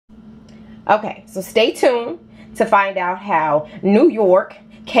Okay, so stay tuned to find out how New York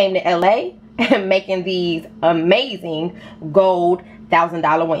came to LA and making these amazing gold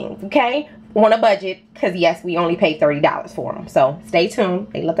 $1,000 wings, okay? On a budget, because yes, we only paid $30 for them. So stay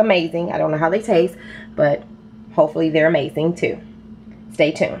tuned. They look amazing. I don't know how they taste, but hopefully they're amazing too.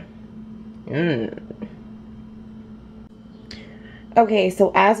 Stay tuned. Okay,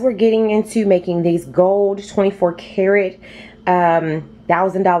 so as we're getting into making these gold 24 karat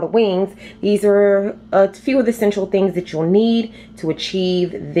 $1,000 wings, these are a few of the essential things that you'll need to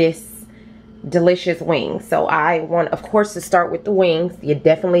achieve this delicious wings. So I want, of course, to start with the wings. You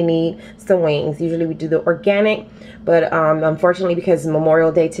definitely need some wings. Usually we do the organic, but unfortunately, because it's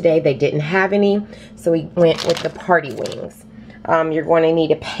Memorial Day today, they didn't have any, so we went with the party wings. You're going to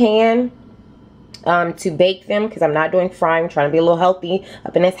need a pan to bake them, because I'm not doing frying. I'm trying to be a little healthy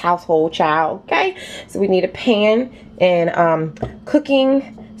up in this household, child. Okay, so we need a pan and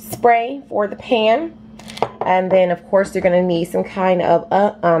cooking spray for the pan, and then of course you're going to need some kind of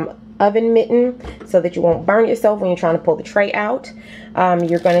oven mitten so that you won't burn yourself when you're trying to pull the tray out.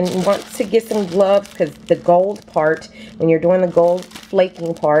 You're going to want to get some gloves, because the gold part, when you're doing the gold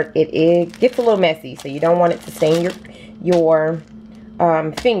flaking part, it gets a little messy, so you don't want it to stain your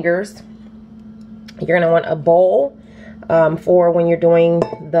fingers. You're going to want a bowl for when you're doing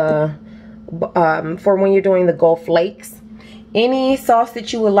the gold flakes. Any sauce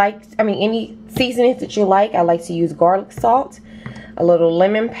that you would like, any seasonings that you like. I like to use garlic salt, a little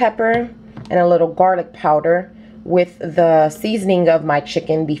lemon pepper, and a little garlic powder with the seasoning of my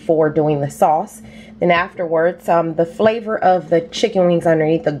chicken before doing the sauce. Then afterwards, the flavor of the chicken wings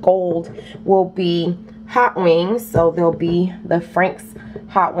underneath the gold will be hot wings. So there'll be the Frank's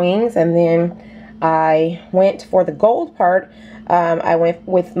hot wings. And then I went for the gold part. I went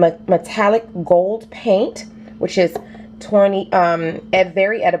with metallic gold paint, which is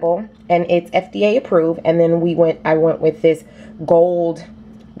very edible, and it's FDA approved. And then I went with this gold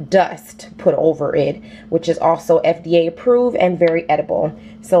dust put over it, which is also FDA approved and very edible.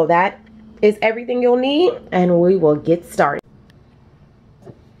 So that is everything you'll need, and we will get started.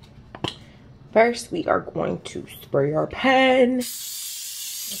 First, we are going to spray our pan. Let's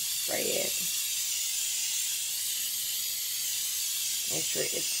spray it. Make sure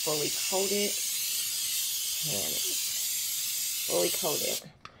it's fully coated. And it's fully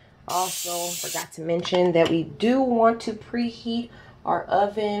coated. Also, forgot to mention that we do want to preheat our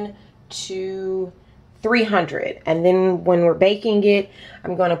oven to 300, and then when we're baking it,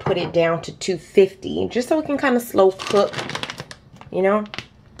 I'm going to put it down to 250, just so it can kind of slow cook, you know.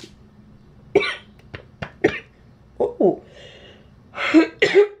 Ooh.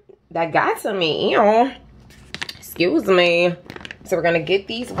 That got to me, you know. Excuse me. So we're going to get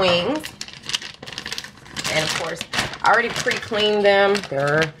these wings, and of course I already pre-cleaned them.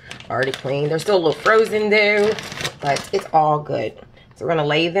 They're already clean. They're still a little frozen though, but it's all good. So we're gonna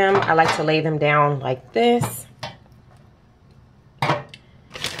lay them. I like to lay them down like this.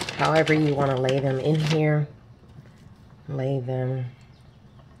 However you want to lay them in here. Lay them.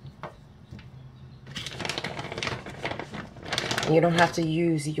 You don't have to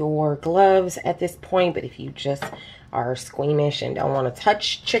use your gloves at this point, but if you just are squeamish and don't want to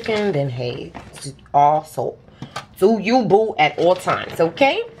touch chicken, then hey, it's also do you boo at all times,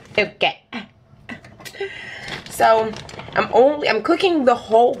 okay? Okay. So I'm cooking the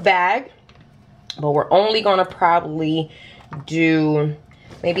whole bag, but we're only gonna probably do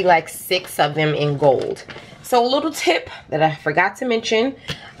maybe like 6 of them in gold. So a little tip that I forgot to mention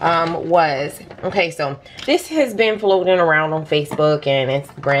was, okay, so this has been floating around on Facebook and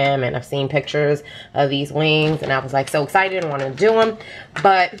Instagram, and I've seen pictures of these wings, and I was like so excited and wanted to do them.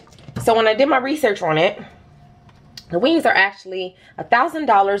 But so when I did my research on it, the wings are actually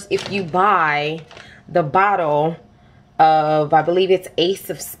 $1,000 if you buy the bottle of, I believe it's Ace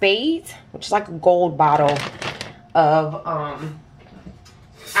of Spades, which is like a gold bottle of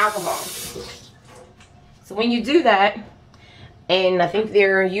alcohol. So when you do that, and I think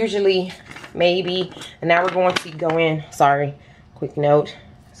they're usually maybe, and now we're going to go in, sorry, quick note,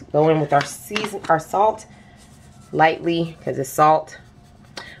 so go in with our salt lightly, because it's salt.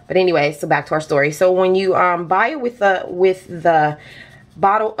 But anyway, so back to our story. So when you buy it with the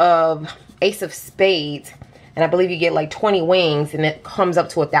bottle of Ace of Spades, and I believe you get like 20 wings, and it comes up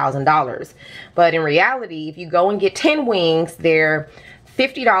to $1,000. But in reality, if you go and get 10 wings, they're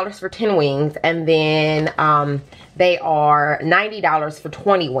 $50 for 10 wings, and then they are $90 for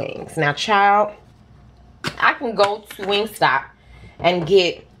 20 wings. Now, child, I can go to Wingstop and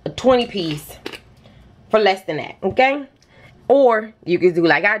get a 20 piece for less than that, okay? Or you could do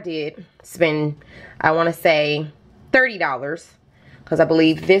like I did, spend, I want to say $30, because I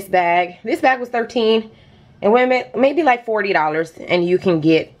believe this bag was $13 and women maybe like $40, and you can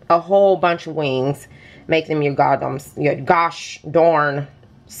get a whole bunch of wings. Make them your gosh darn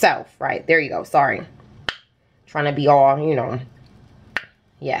self. Right there you go. Sorry, trying to be all, you know,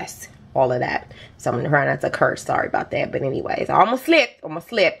 yes, all of that. So I'm trying not to curse. Sorry about that. But anyways, I almost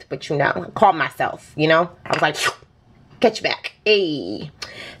slipped, but you know, I caught myself, you know. I was like, catch you back. Hey.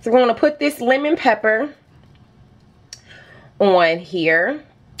 So we're going to put this lemon pepper on here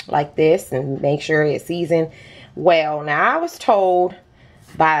like this and make sure it's seasoned well. Now, I was told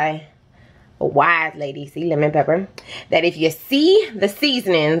by a wise lady, see, lemon pepper, that if you see the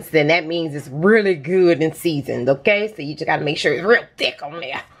seasonings, then that means it's really good and seasoned, okay? So you just got to make sure it's real thick on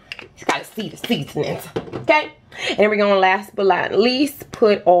there. You just got to see the seasonings, okay? And then we're going to, last but not least,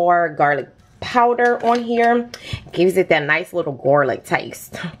 put our garlic powder on here. Gives it that nice little garlic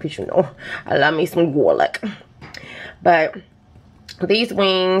taste, because you know I love me some garlic. But these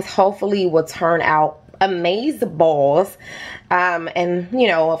wings hopefully will turn out amazing balls. And you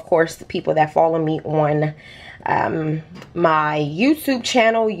know, of course, the people that follow me on my YouTube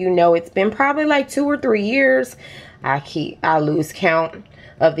channel, you know, it's been probably like 2 or 3 years. I lose count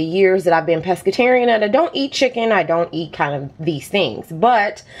of the years that I've been pescatarian, and I don't eat chicken. I don't eat kind of these things,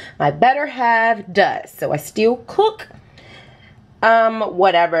 but my better half does. So I still cook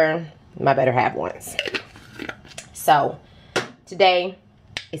whatever my better half wants. So today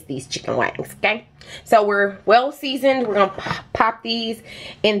it's these chicken wings, okay? So we're well seasoned. We're gonna pop these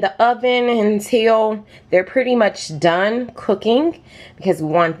in the oven until they're pretty much done cooking, because we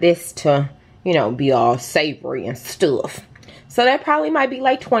want this to, you know, be all savory and stuff. So that probably might be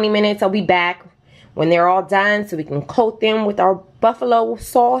like 20 minutes. I'll be back when they're all done so we can coat them with our buffalo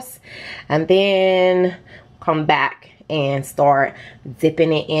sauce, and then come back and start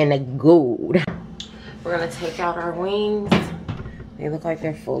dipping it in the gold. We're gonna take out our wings. They look like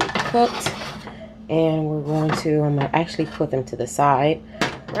they're fully cooked, and we're going to, I'm gonna actually put them to the side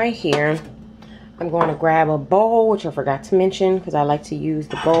right here. I'm going to grab a bowl, which I forgot to mention because I like to use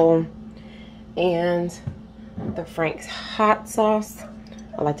the bowl, and the Frank's hot sauce.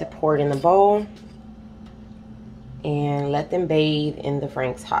 I like to pour it in the bowl and let them bathe in the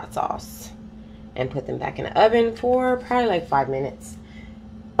Frank's hot sauce, and put them back in the oven for probably like 5 minutes,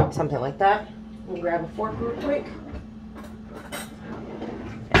 something like that. Let me grab a fork real quick.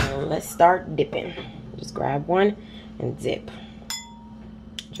 And let's start dipping. Just grab one and dip.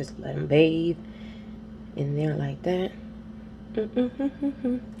 Just let them bathe in there like that.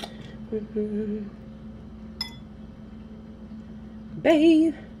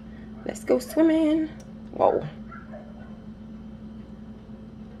 Bathe. Let's go swimming. Whoa.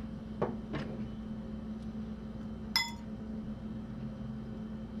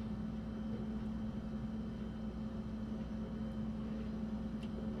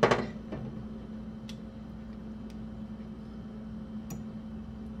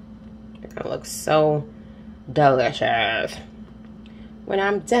 It looks so delicious. When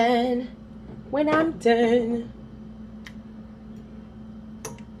I'm done.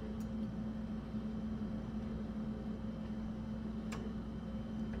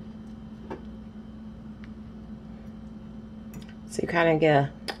 So you kind of get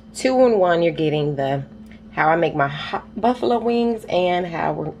a 2-in-1. You're getting the how I make my hot buffalo wings and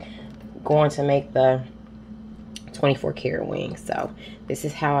how we're going to make the 24 karat wings. So this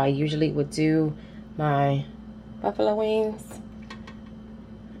is how I usually would do my buffalo wings.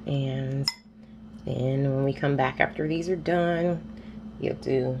 And then when we come back after these are done, you'll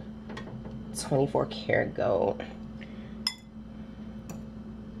do 24 karat gold.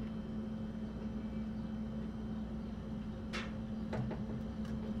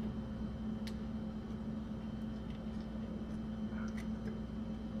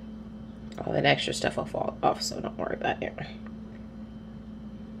 All that extra stuff will fall off, so don't worry about it.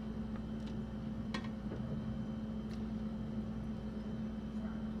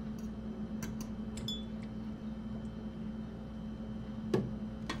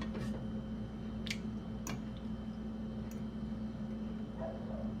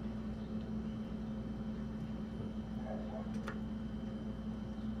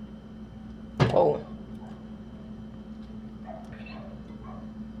 Oh.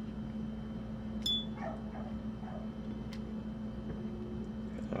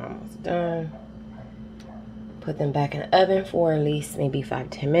 Almost done. Put them back in the oven for at least maybe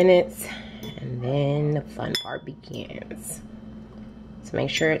 5-10 minutes, and then the fun part begins. So make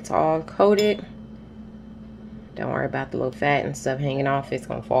sure it's all coated. Don't worry about the little fat and stuff hanging off. It's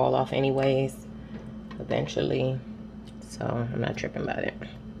gonna fall off anyways eventually, so I'm not tripping about it.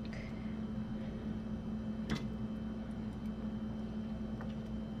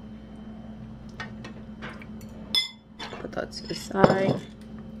 cut to the side.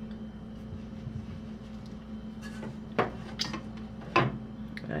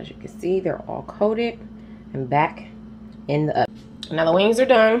 As you can see, they're all coated and back in the oven. Now the wings are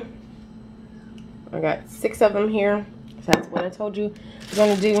done. I got 6 of them here. So that's what I told you you're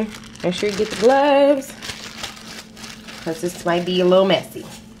gonna do. Make sure you get the gloves, because this might be a little messy.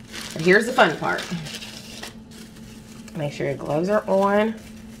 But here's the fun part. Make sure your gloves are on.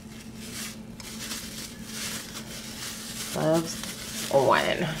 Gloves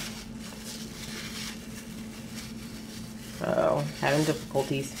on. Oh, having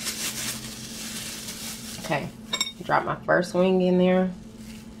difficulties. Okay, drop my first wing in there.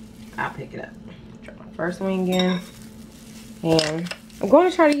 I'll pick it up. Drop my first wing in. And I'm going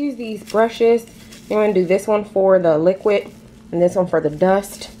to try to use these brushes. I'm going to do this one for the liquid and this one for the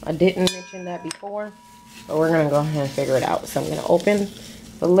dust. I didn't mention that before, but we're going to go ahead and figure it out. So I'm going to open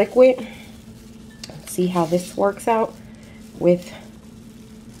the liquid and see how this works out with,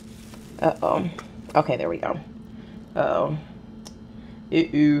 okay, there we go. Yeah,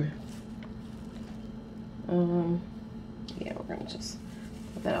 we're gonna just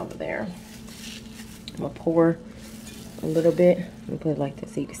put that over there. I'm gonna pour a little bit. I'm gonna put it like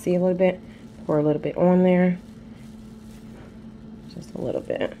this so you can see a little bit. Pour a little bit on there, just a little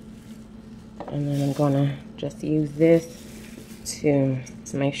bit, and then I'm gonna just use this to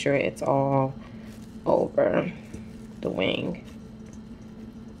make sure it's all over the wing.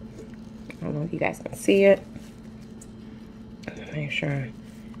 I don't know if you guys can see it. Make sure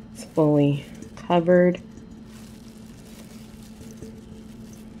it's fully covered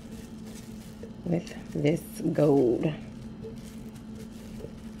with this gold.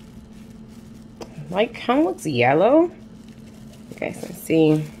 Like, kind of looks yellow. You guys can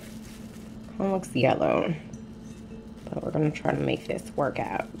see, kind of looks yellow. But we're gonna try to make this work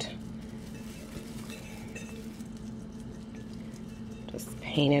out. Just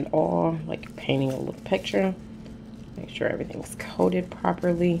paint it all, like painting a little picture. Make sure everything's coated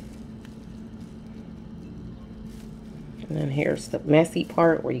properly. And then here's the messy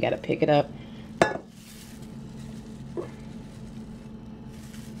part where you gotta pick it up.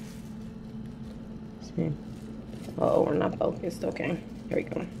 See? Oh, we're not focused. Okay, here we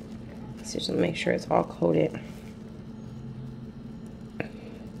go. Let's just make sure it's all coated.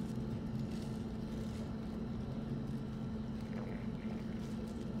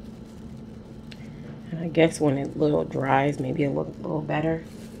 I guess when it little dries, maybe it'll look a little better.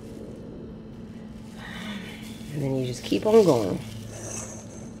 And then you just keep on going.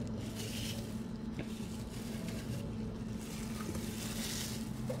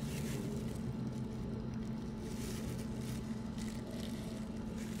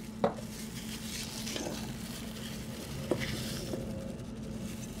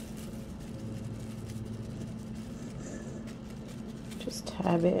 Just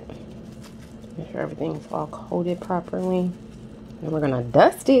tab it. Make sure everything's all coated properly. And we're gonna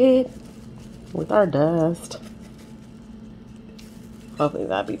dust it with our dust. Hopefully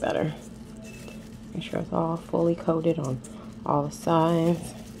that'll be better. Make sure it's all fully coated on all the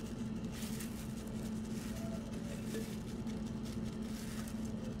sides.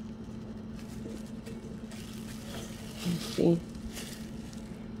 Let's see.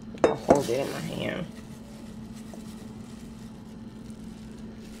 I'll hold it in my hand.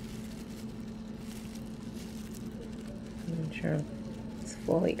 Make sure it's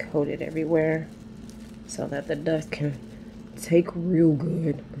fully coated everywhere so that the dust can take real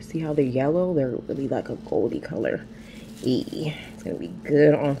good. But see how they're yellow? They're really like a goldy color. It's gonna be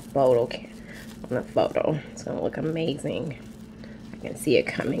good on photo. On the photo, it's gonna look amazing. I can see it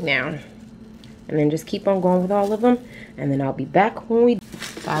coming now. And then just keep on going with all of them, and then I'll be back when we.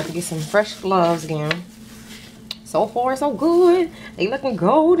 So I have to get some fresh gloves again. So far, so good. They looking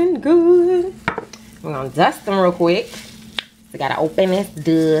golden good. We're gonna dust them real quick. We gotta open this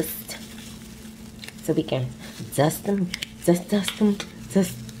dust so we can dust them.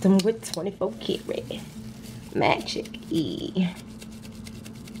 Dust them with 24 karat magic.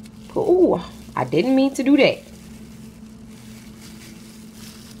 Ooh, I didn't mean to do that.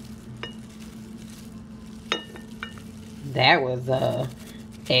 That was a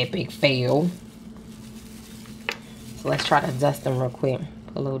epic fail. So let's try to dust them real quick.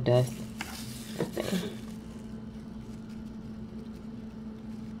 Put a little dust.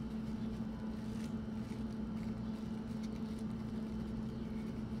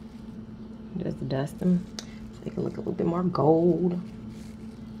 Just dust them so they can look a little bit more gold.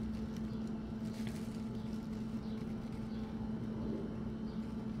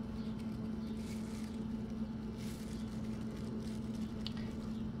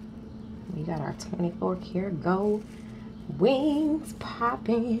 We got our 24 karat gold Wings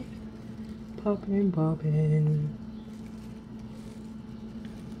popping, popping, popping.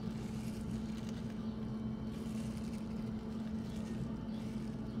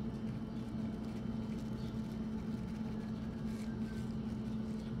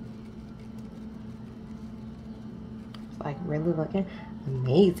 It's like really looking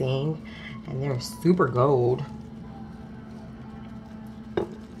amazing, and they're super gold.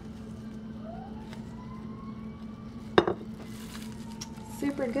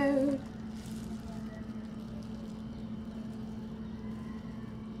 Super good.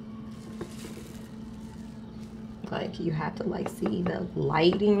 Like you have to like see the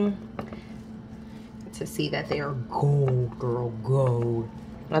lighting to see that they are gold, girl, gold.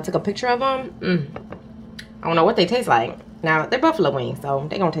 When I took a picture of them, I don't know what they taste like. Now they're buffalo wings, so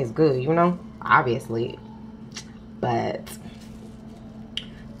they're gonna taste good, you know, obviously. But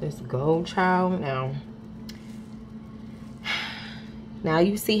this gold, child, now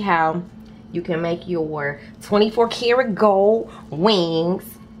you see how you can make your 24 karat gold wings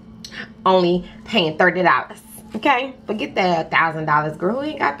only paying $30. Okay, forget that $1,000, girl. We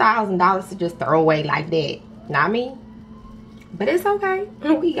ain't got $1,000 to just throw away like that. Not me. But it's okay.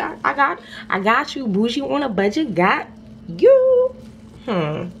 I got you, bougie on a budget. Got you.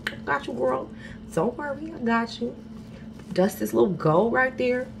 Got you, girl. Don't worry, I got you. Dust this little gold right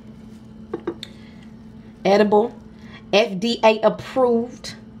there. Edible, FDA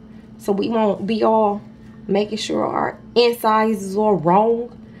approved, so we won't be all making sure our insides is all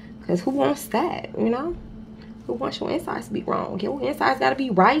wrong, because who wants that, you know? Who wants your insides to be wrong? Your insides got to be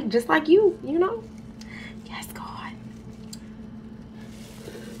right, just like you know? Yes, God.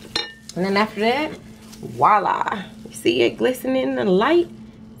 And then after that, voila. You see it glistening in the light?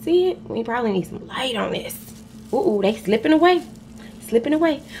 See it? We probably need some light on this. Ooh, they slipping away. Slipping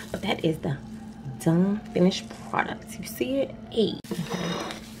away. But that is the done finished product. You see it? Hey.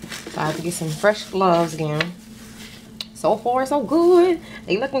 So I have to get some fresh gloves again. So far so good.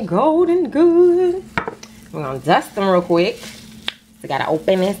 They looking golden good. We're gonna dust them real quick. We gotta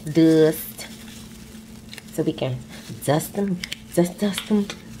open this dust so we can dust them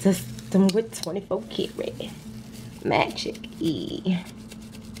with 24 karat magic.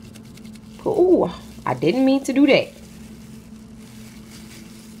 Ooh, I didn't mean to do that.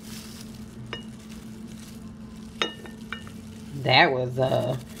 That was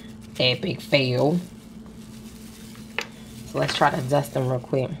a epic fail. So let's try to dust them real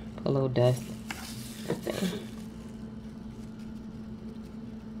quick. Put a little dust.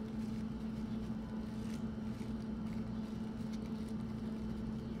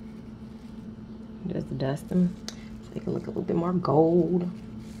 Just dust them so they can look a little bit more gold.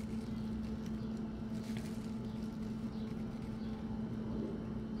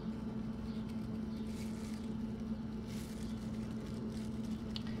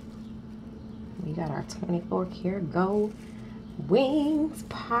 We got our 24 karat gold wings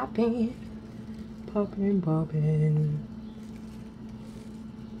popping, popping, popping.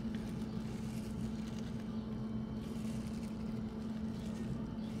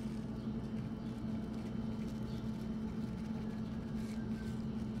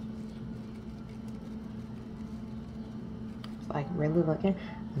 It's like really looking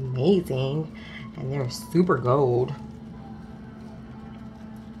amazing, and they're super gold.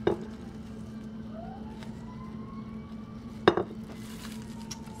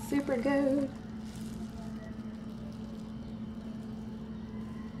 Super good.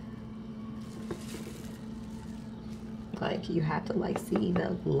 Like you have to like see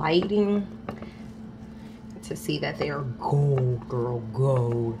the lighting to see that they are gold, girl,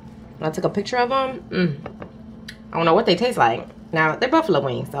 gold. When I took a picture of them, I don't know what they taste like. Now they're buffalo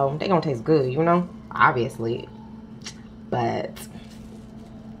wings, so they're gonna taste good, you know, obviously. But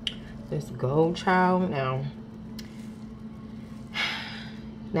this gold, child,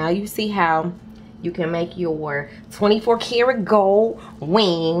 now you see how you can make your 24 karat gold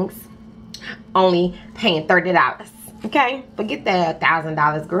wings only paying $30. Okay, forget that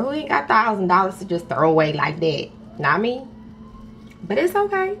 $1,000, girl. We ain't got $1,000 to just throw away like that. Not me. But it's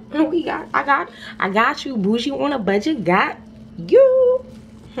okay. I got you, bougie on a budget. Got you.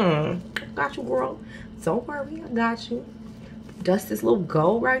 Got you, girl. Don't worry, I got you. Dust this little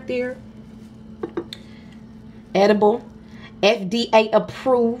gold right there. Edible, FDA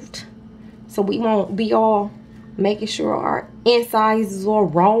approved, so we won't be all making sure our insides is all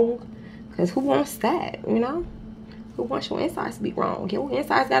wrong, because who wants that, you know? Who wants your insides to be wrong? Your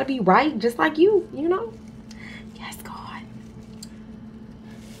insides got to be right, just like you know? Yes, God.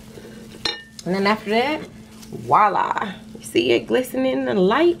 And then after that, voila. You see it glistening in the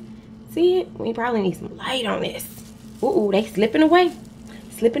light? See it? We probably need some light on this. Ooh, they slipping away.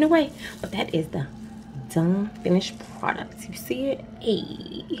 Slipping away. But that is the done finished product. You see it?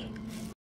 Hey.